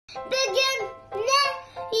Bugün ne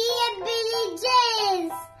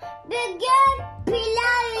yiyebileceğiz? Bugün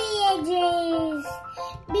pilav yiyeceğiz.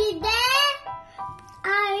 Bir de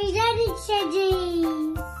ayran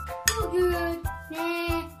içeceğiz. Bugün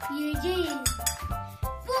ne yiyeceğiz?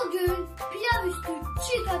 Bugün pilav üstü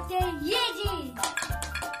çiğ köfte yiyeceğiz.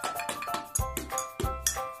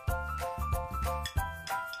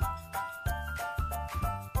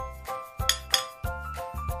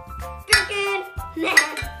 Bugün ne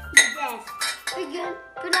yiyeceğiz? Bugün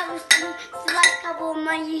pilav üstü sıvak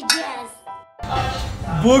kavurma yiyeceğiz.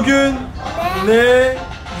 Bugün ne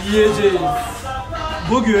yiyeceğiz?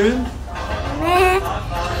 Bugün Ne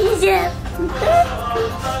yiyeceğiz?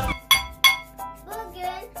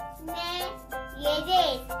 Bugün ne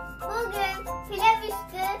yiyeceğiz? Bugün pilav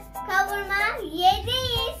üstü kavurma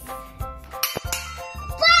yiyeceğiz.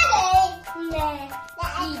 Bugün ne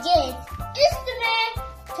yiyeceğiz? Üstüne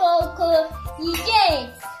tavuk yiyeceğiz.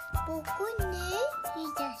 Bugün ne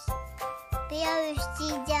yiyeceğiz? Pilav üstü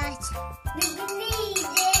yiyeceğiz. Bugün ne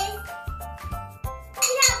yiyeceğiz?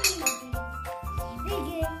 Pilav yiyeceğiz.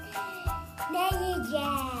 Bugün ne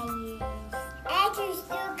yiyeceğiz? Et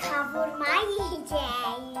üstü kavurma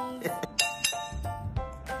yiyeceğiz.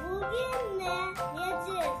 Bugün ne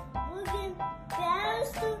yiyeceğiz? Bugün pilav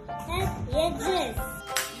üstü yiyeceğiz.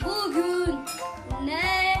 Bugün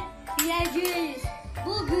ne yiyeceğiz?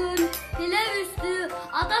 Bugün pilav üstü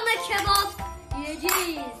Adana kebap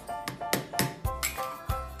yiyeceğiz.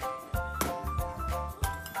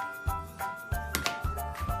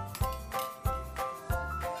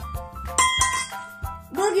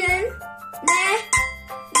 Bugün ne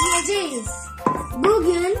yiyeceğiz?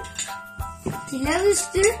 Bugün pilav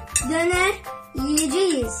üstü döner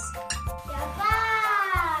yiyeceğiz.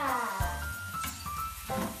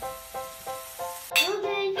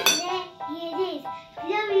 Bugün ne yiyeceğiz?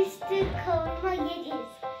 Pilav üstü kavurma yiyeceğiz.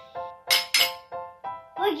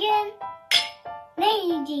 Bugün ne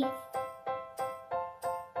yiyeceğiz?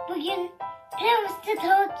 Bugün pilav üstü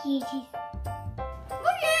tavuk yiyeceğiz.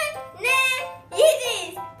 Bugün ne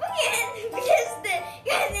yiyeceğiz? Bugün pilav üstü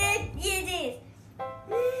gönet yiyeceğiz.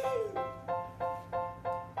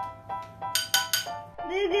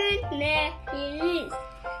 Bugün ne yiyeceğiz?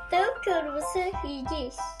 Tavuk çorbası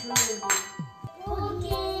yiyeceğiz.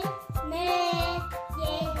 Bugün ne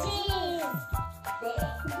yiyeceğiz?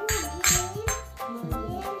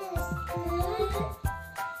 Bugün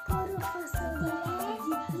kuru fasulye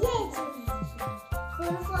yiyeceğiz.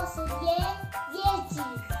 Kuru fasulye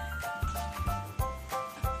yiyeceğiz.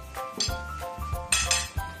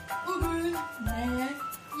 Bugün ne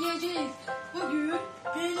yiyeceğiz? Bugün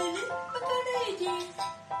peynirli makarna yiyeceğiz.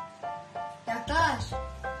 Yaklaş.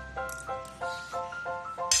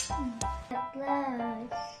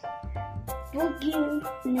 Bugün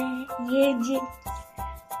ne yiyeceğiz?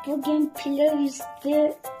 Bugün pilav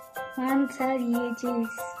üstü mantar yiyeceğiz.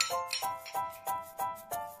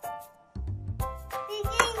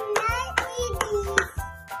 Bugün ne yiyeceğiz?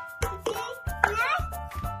 Bugün ne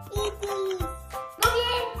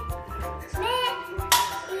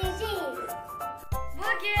yiyeceğiz?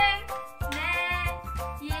 Bugün ne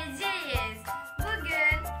yiyeceğiz?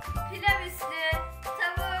 Bugün pilav üstü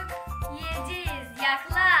tavuk yiyeceğiz.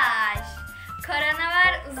 Yaklaş. Korona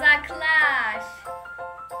var, uzaklaş.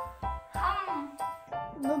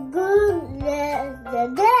 Bugün ne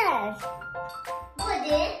yiyeceğiz?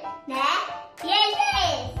 Bugün ne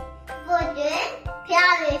yiyeceğiz? Bugün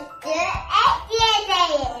pilav üstü et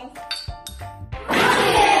yiyeceğiz.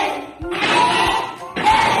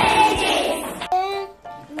 Bugün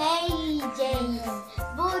ne yiyeceğiz?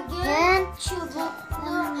 Bugün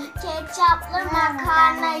çubuklu ketçaplı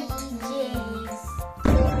makarna yiyeceğiz.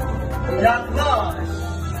 yaklaş,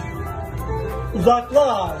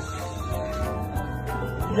 uzaklaş,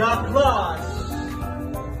 yaklaş.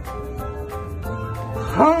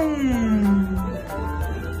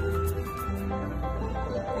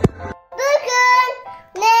 Bugün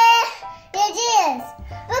ne yiyeceğiz?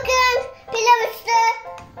 Bugün pilav üstü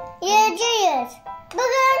yiyeceğiz.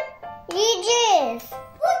 Bugün yiyeceğiz.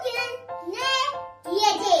 Bugün ne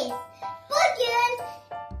yiyeceğiz? Bugün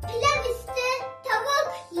pilav üstü tavuk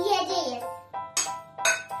yiyeceğiz.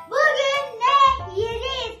 Bugün ne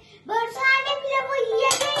yiyeceğiz? Baruthane pilavı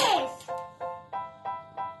yiyeceğiz.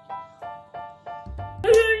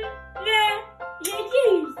 Bugün ne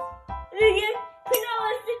yiyeceğiz? Bugün pilav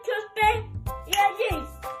üstü köfte yiyeceğiz.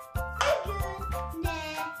 Bugün ne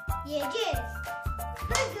yiyeceğiz?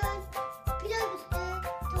 Bugün pilav üstü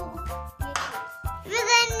tavuk yiyeceğiz.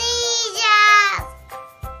 Bugün ne yiyeceğiz?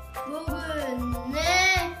 Bugün ne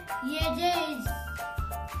yiyeceğiz?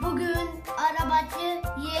 Bugün arabacı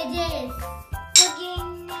yiyeceğiz.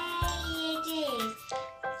 Bugün ne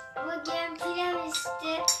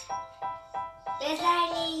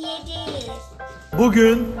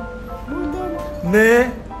Bugün Bugün ne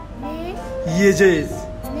ne yiyeceğiz?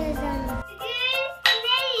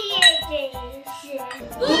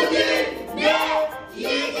 Bugün ne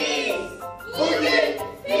yiyeceğiz? Bugün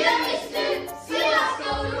pilavcısı Sivas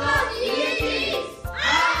kavurma yiyeceğiz.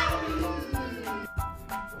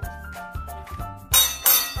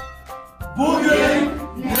 Bugün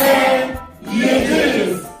ne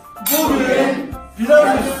yiyeceğiz? Bugün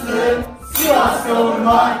pilavcısı Sivas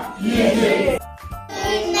kavurma yiyeceğiz.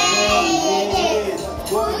 Bugün ne yiyeceğiz?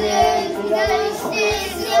 Bugün pilavcısı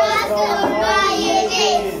Sivas kavurma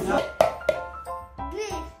yiyeceğiz.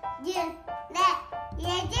 Bugün ne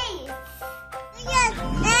yiyeceğiz? Bugün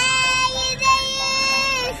ne yiyeceğiz?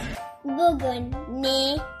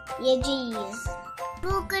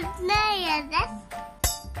 Bugün ne yiyeceğiz?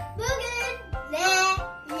 Bugün ne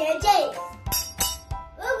yiyeceğiz?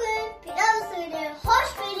 Bugün pilav suyunu hoş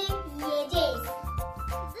verip yiyeceğiz.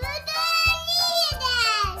 Bugün ne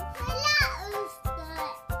yiyeceğiz? Pilav üstü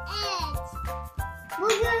et.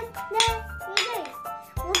 Bugün ne yiyeceğiz?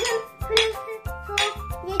 Bugün pilav üstü soğuk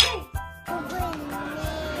yiyeceğiz. Bugün ne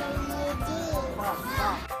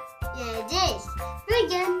yiyeceğiz?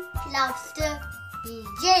 Bugün pilav üstü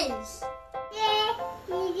yiyeceğiz.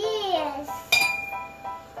 Yiyeceğiz.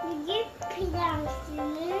 Bugün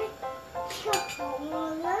pilavcısını çok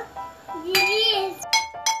olmalı yiyeceğiz.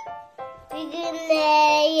 Bugün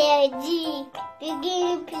ne yiyeceğiz?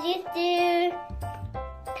 Bugün pilavcı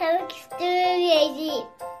tavuk üstü yiyeceğiz.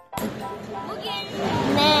 Bugün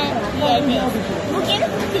ne yiyeceğiz? Bugün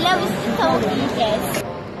pilav üstü tavuk yiyeceğiz.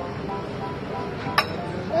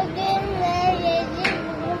 Bugün ne yiyeceğiz?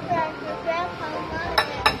 Bugün karşınızda kalmaz.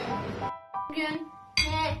 Bugün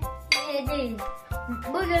ne yiyeceğiz?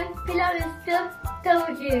 Bugün pilav üstü tavuk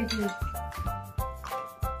yiyeceğiz.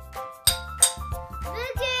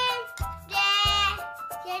 Bugün ne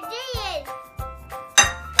yiyeceğiz?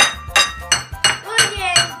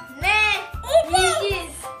 Bugün ne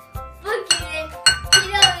yiyeceğiz? Bugün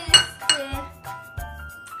pilav üstü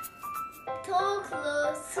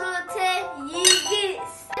tavuklu sote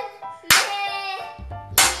yiyeceğiz. Ne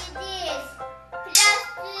yiyeceğiz?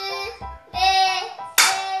 Pilavcı ve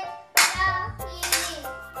pilav yiyeceğiz.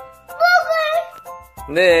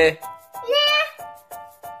 Bugün Ne?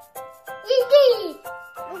 yiyeceğiz.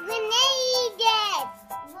 Bugün ne yiyeceğiz?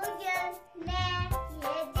 Bugün ne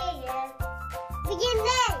yiyeceğiz? Bugün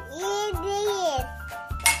ne yiyeceğiz?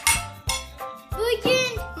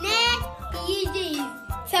 Bugün ne yiyeceğiz?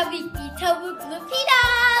 Tabii ki tavuklu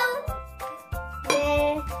pilav.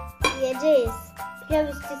 Ne yiyeceğiz? Pilav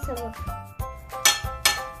üstü tavuk.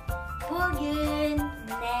 Bugün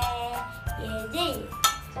ne yiyeceğiz?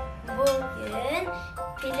 Bugün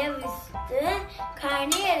pilav üstü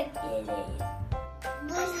karnıyarık yiyeceğiz.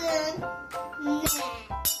 Bugün ne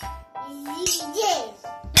yiyeceğiz?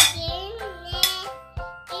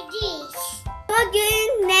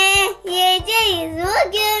 Bugün ne yiyeceğiz?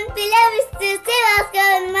 Bugün pilav üstü Sivas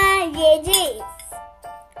kavurma yiyeceğiz.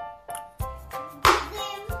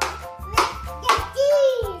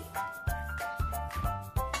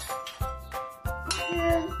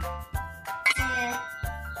 Bugün ne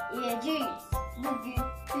yiyeceğiz? Bugün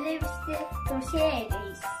pilav üstü turşu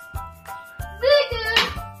yiyeceğiz. Bugün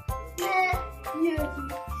ne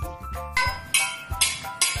yiyeceğiz?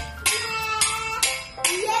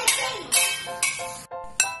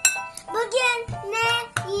 Bugün ne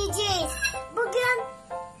yiyeceğiz? Bugün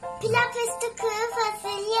pilav üstü kuru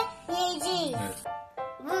fasulye yiyeceğiz.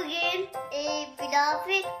 Bugün pilav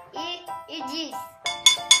yiyeceğiz.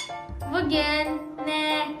 Bugün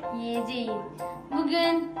ne yiyeceğiz?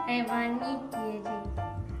 Bugün hayvani yiyeceğiz.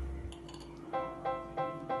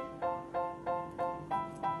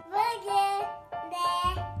 Bugün ne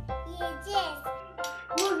yiyeceğiz?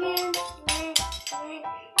 Bugün ne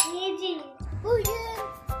yiyeceğiz? Bugün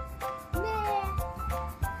ne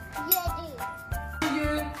yiyeceğiz?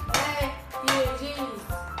 Bugün ne yiyeceğiz?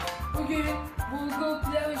 Bugün bulgur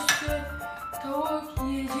pilav üstü tavuk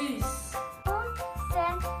yiyeceğiz.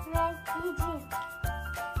 Sen ne yiyeceğiz?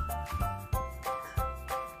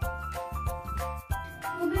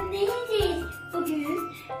 Bugün ne yiyeceğiz?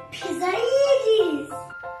 Bugün pizza yiyeceğiz.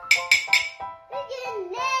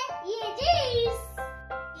 Bugün ne yiyeceğiz?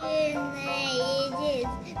 Bugün ne yiyeceğiz?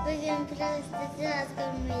 Bugün pilav üstü Sivas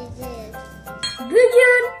kavurma yiyeceğiz.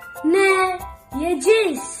 Bugün ne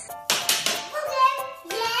yiyeceğiz?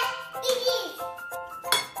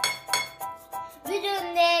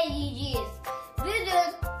 Bugün ne yiyeceğiz?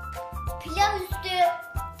 Bugün pilav üstü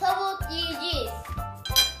tavuk yiyeceğiz.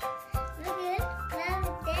 Bugün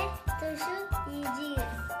nerede turşu yiyeceğiz.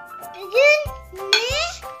 Bugün ne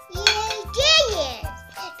yiyeceğiz?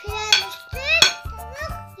 Pilav üstü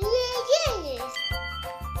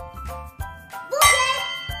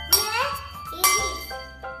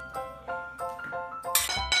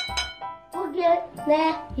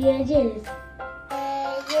ne yiyeceğiz?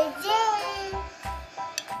 Yeceg.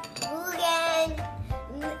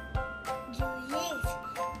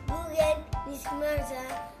 Bugün nismarza.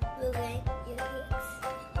 Bugün yiyeceğiz.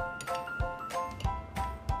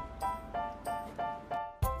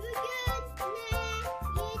 Bugün ne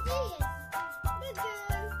yiyeceğiz?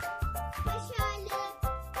 Bugün kaşarlı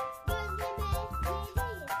gözleme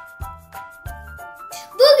yiyeceğiz.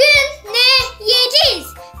 Bugün ne yiyeceğiz?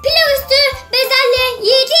 Pilav üstü bezelye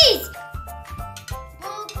yiyeceğiz.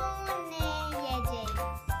 Bugün ne yiyeceğiz?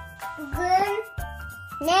 Bugün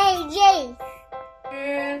ne yiyeceğiz?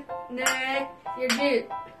 Bugün ne yiyeceğiz?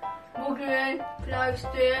 Bugün pilav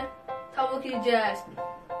üstü tavuk yiyeceğiz.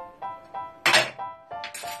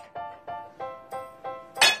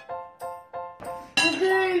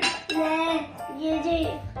 Bugün ne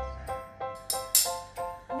yiyeceğiz?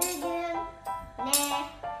 Bugün ne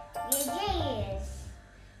yiyeceğiz?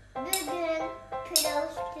 Bugün pilav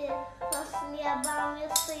üstü fasulye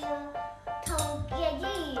bamya suyu tavuk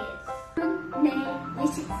yiyeceğiz. Ne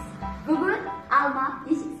yiyeceğiz? Bugün alma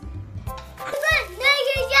yiyeceğiz. Bugün ne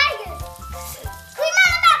yiyeceğiz?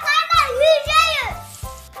 Pilavla karma yiyeceğiz.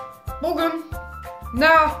 Bugün ne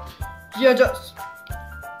yiyeceğiz?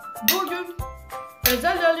 Bugün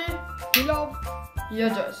bezelye pilav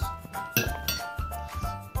yiyeceğiz.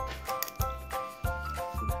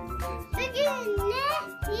 Bugün ne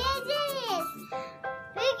yiyeceğiz?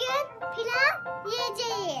 Bugün pilav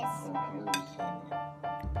yiyeceğiz.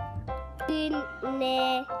 Bugün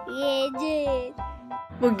ne yiyeceğiz?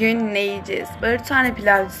 Bugün ne yiyeceğiz? Baruthane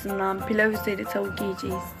pilavcısından pilav üzeri tavuk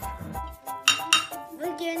yiyeceğiz.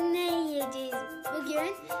 Bugün ne yiyeceğiz?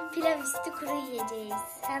 Bugün pilav üstü kuru yiyeceğiz.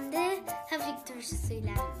 Hem de hafif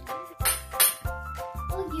turşusuyla.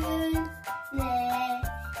 Bugün ne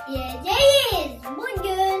yiyeceğiz?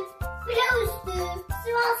 Bugün pilav üstü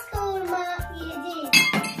Sivas kavurma yiyeceğiz.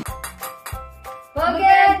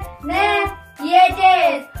 Bugün ne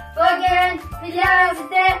yiyeceğiz? Bugün pilav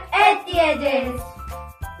üstü et yiyeceğiz.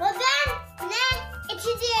 Bugün ne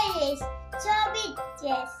içeceğiz? Çorba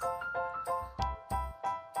içeceğiz.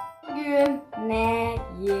 Bugün ne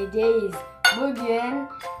yiyeceğiz? Bugün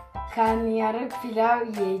karnıyarık pilav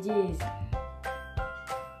yiyeceğiz.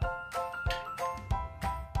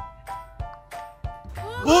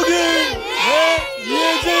 Bugün ne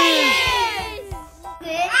yiyeceğiz?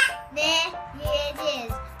 Bugün ne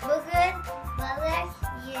yiyeceğiz? Bugün balık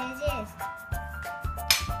yiyeceğiz.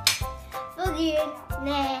 Bugün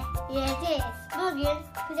ne yiyeceğiz? Bugün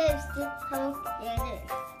pilav üstü tavuk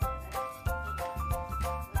yiyeceğiz.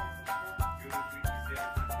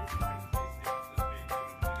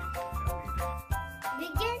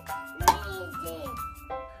 Bugün ne yiyeceğiz?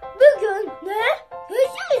 Bugün ne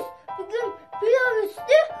yiyeceğiz? Bugün pilav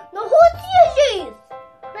üstü nohut yiyeceğiz.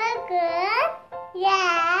 Bugün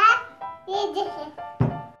yiyeceğiz.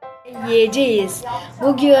 Yiyeceğiz.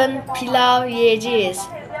 Bugün pilav yiyeceğiz.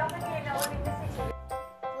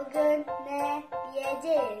 Bugün ne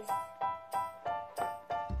yiyeceğiz?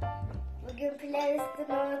 Bugün pilav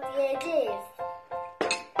üstü nohut yiyeceğiz.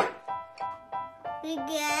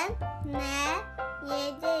 Bugün ne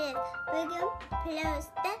yiyeceğiz? Bugün pilav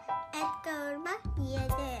üstü et kavurma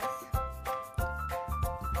yiyeceğiz.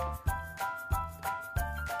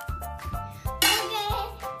 Bugün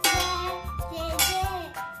ne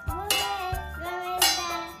yiyeceğiz? Bugün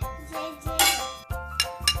Birbirinden yiyeceğiz.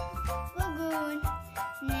 Bugün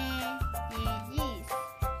ne yiyeceğiz?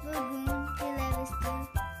 Bugün pilav üstü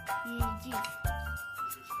yiyeceğiz.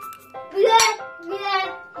 Bugün pilav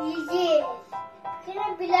yiyeceğiz.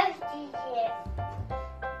 Bugün pilav yiyeceğiz.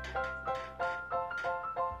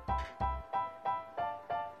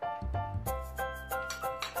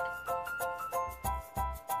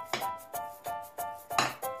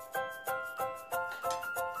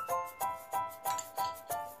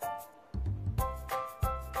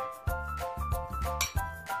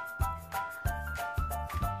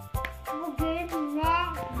 Bugün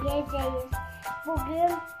ne yiyeceğiz?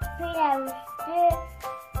 Bugün pilav üstü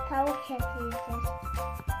tavuk yiyeceğiz.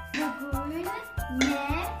 Bugün ne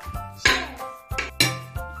yiyeceğiz?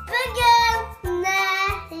 Bugün ne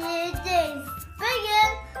yiyeceğiz? Bugün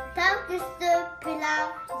tavuk üstü pilav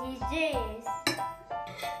yiyeceğiz.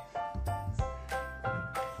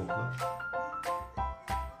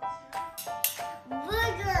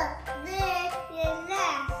 Bugün ne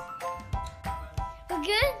yiyeceğiz?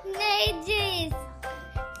 Bugün ne yiyeceğiz?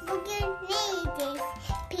 Bugün ne yiyeceğiz?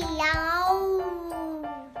 Pilav.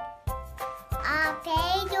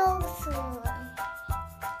 Afiyet olsun.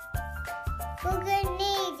 Bugün ne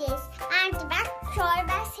yiyeceğiz? Artık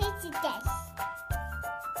çorba seçeceğiz.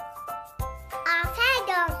 Afiyet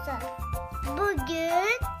olsun. Bugün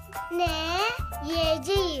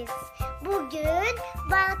yiyeceğiz. Bugün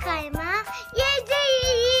bal kaymak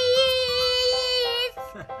yiyeceğiz.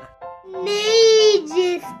 Ne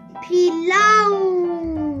yiyeceğiz? Pilav.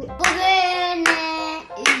 Bugün ne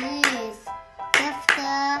yiyeceğiz?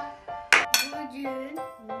 Köfte. Bugün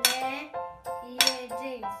ne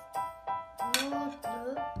yiyeceğiz?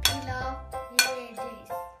 Nohutlu pilav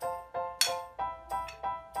yiyeceğiz.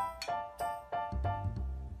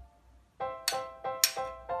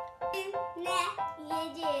 Ne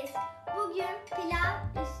yiyeceğiz? Bugün pilav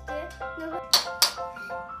üstü nohut.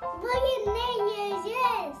 Bugün ne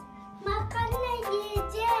yiyeceğiz? Makarna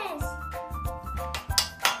yiyeceğiz.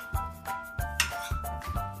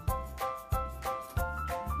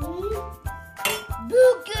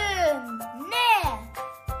 Bugün ne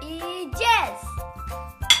yiyeceğiz?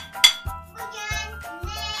 Bugün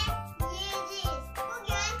ne yiyeceğiz?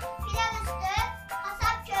 Bugün pilav üstü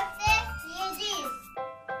kasap köfte yiyeceğiz.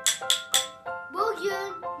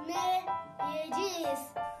 Bugün ne yiyeceğiz?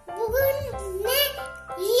 Bugün ne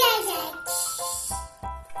yiyeceğiz?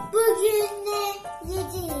 Bugün ne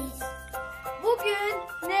yiyeceğiz? Bugün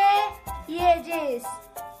ne yiyeceğiz?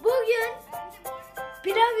 Bugün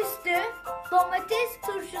pilav üstü domates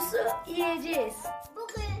turşusu yiyeceğiz.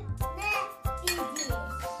 Bugün ne yiyeceğiz?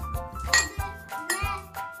 Bugün ne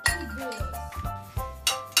yiyeceğiz?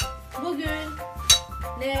 Bugün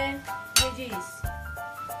ne yiyeceğiz?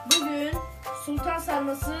 Bugün sultan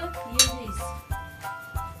sarması yiyeceğiz.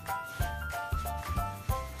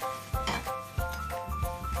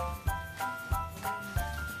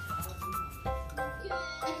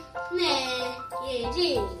 Ne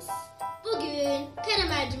yiyeceğiz? Bugün kara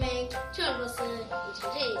mercimek çorbası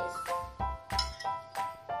içeceğiz.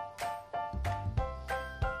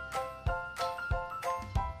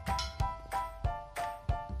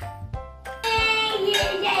 Ne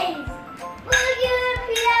yiyeceğiz? Bugün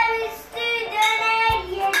pilav üstü döner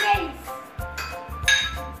yiyeceğiz.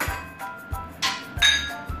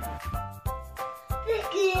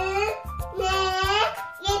 Bugün ne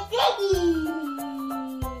yiyeceğiz?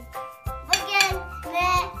 Bugün ne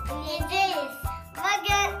yiyeceğiz?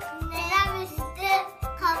 Bugün pilav üstü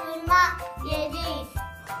kavurma yiyeceğiz.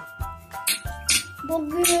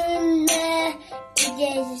 Bugün ne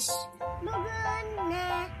yiyeceğiz? Bugün ne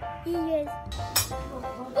yiyeceğiz?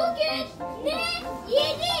 Bugün ne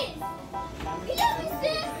yiyeceğiz? Pilav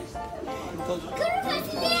üstü kuru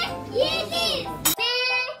fasulye yiyeceğiz. Ne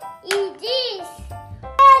yiyeceğiz?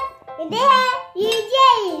 Ne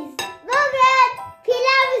yiyeceğiz? Bugün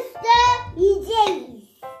pilav üstü yiyeceğiz.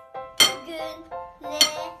 Bugün ne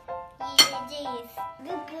yiyeceğiz?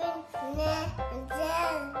 Bugün ne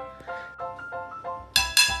yiyeceğiz?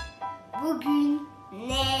 Bugün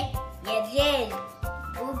ne yiyeceğiz?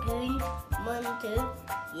 Bugün mantı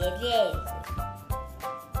yiyeceğiz.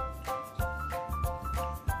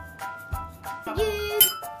 Bugün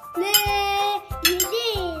ne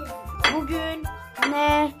yiyeceğiz? Bugün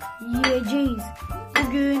ne yiyeceğiz?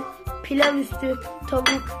 Bugün pilav üstü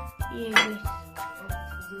tavuk yiyeceğiz.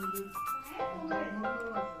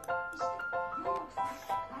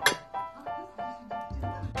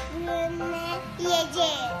 Bugün ne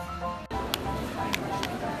yiyeceğiz?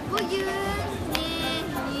 Bugün ne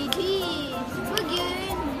yiyeceğiz?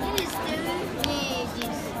 Bugün üstü ne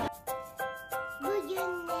yiyeceğiz? Bugün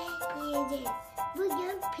ne yiyeceğiz?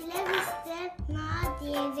 Bugün pilav üstü nohut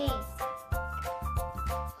yiyeceğiz.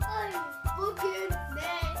 Bugün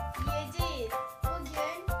ne yiyeceğiz?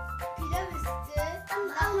 Bugün pilav üstü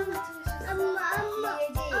lahana turşusu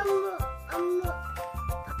yiyeceğiz. Bugün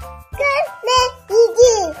ne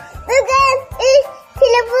yiyeceğiz? Bugün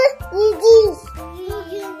pilavı yiyeceğiz.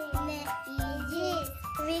 Bugün ne yiyeceğiz?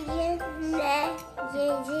 Bugün ne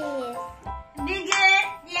yiyeceğiz? Bugün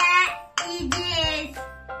ne yiyeceğiz?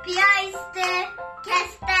 Pilav üstü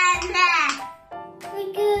kestane.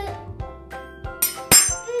 Bugün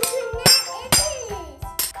ne yiyeceğiz?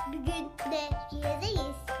 Bugün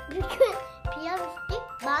pilav üstü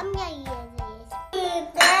bamya yiyeceğiz. Bugün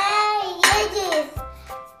ne yiyeceğiz?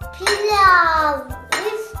 Pilav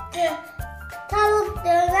üstü tavuk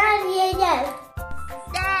döner yiyeceğiz.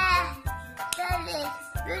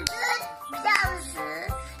 Bugün pilav üstü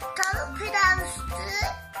tavuk pilav üstü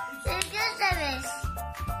yiyeceğiz.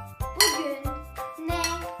 Bugün ne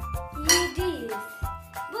yiyeceğiz?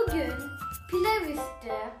 Bugün pilav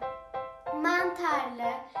üstü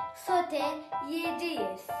mantarlı sote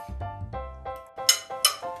yiyeceğiz.